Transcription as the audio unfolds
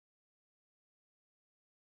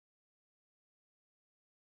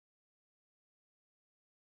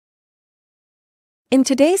In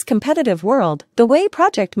today's competitive world, the way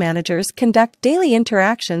project managers conduct daily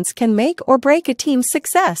interactions can make or break a team's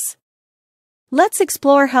success. Let's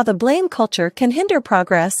explore how the blame culture can hinder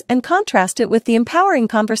progress and contrast it with the empowering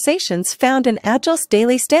conversations found in Agile's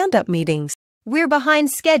daily stand-up meetings. We're behind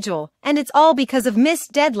schedule, and it's all because of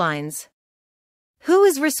missed deadlines. Who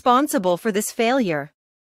is responsible for this failure?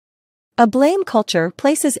 A blame culture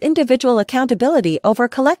places individual accountability over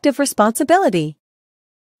collective responsibility.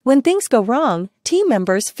 When things go wrong, team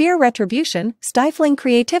members fear retribution, stifling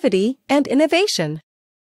creativity and innovation.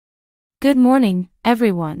 Good morning,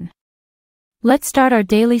 everyone. Let's start our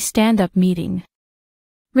daily stand-up meeting.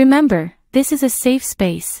 Remember, this is a safe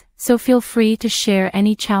space, so feel free to share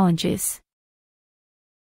any challenges.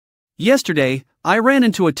 Yesterday, I ran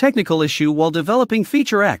into a technical issue while developing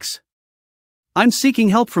Feature X. I'm seeking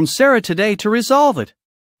help from Sarah today to resolve it.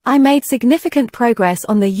 I made significant progress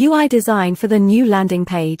on the UI design for the new landing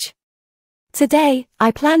page. Today, I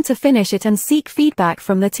plan to finish it and seek feedback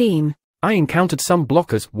from the team. I encountered some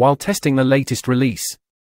blockers while testing the latest release.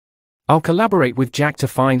 I'll collaborate with Jack to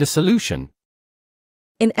find a solution.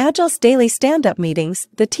 In Agile's daily stand-up meetings,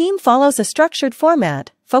 the team follows a structured format,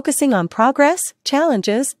 focusing on progress,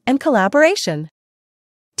 challenges, and collaboration.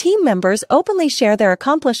 Team members openly share their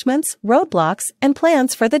accomplishments, roadblocks, and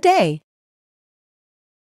plans for the day.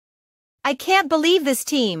 I can't believe this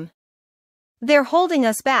team. They're holding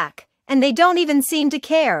us back, and they don't even seem to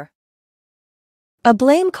care. A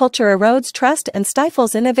blame culture erodes trust and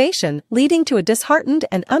stifles innovation, leading to a disheartened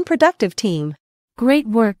and unproductive team. Great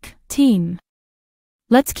work, team.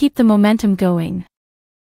 Let's keep the momentum going.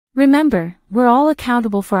 Remember, we're all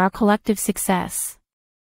accountable for our collective success.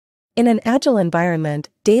 In an Agile environment,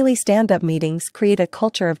 daily stand-up meetings create a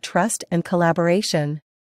culture of trust and collaboration.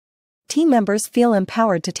 Team members feel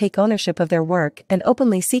empowered to take ownership of their work and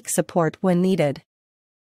openly seek support when needed.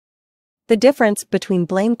 The difference between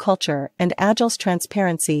blame culture and Agile's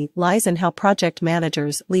transparency lies in how project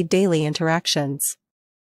managers lead daily interactions.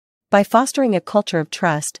 By fostering a culture of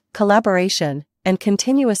trust, collaboration, and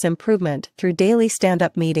continuous improvement through daily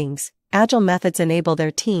stand-up meetings, Agile methods enable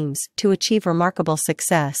their teams to achieve remarkable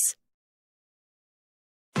success.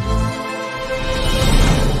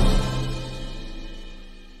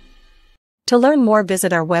 To learn more,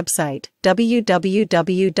 visit our website,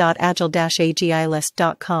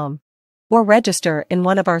 www.agile-agilist.com, or register in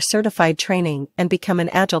one of our certified training and become an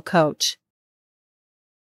Agile coach.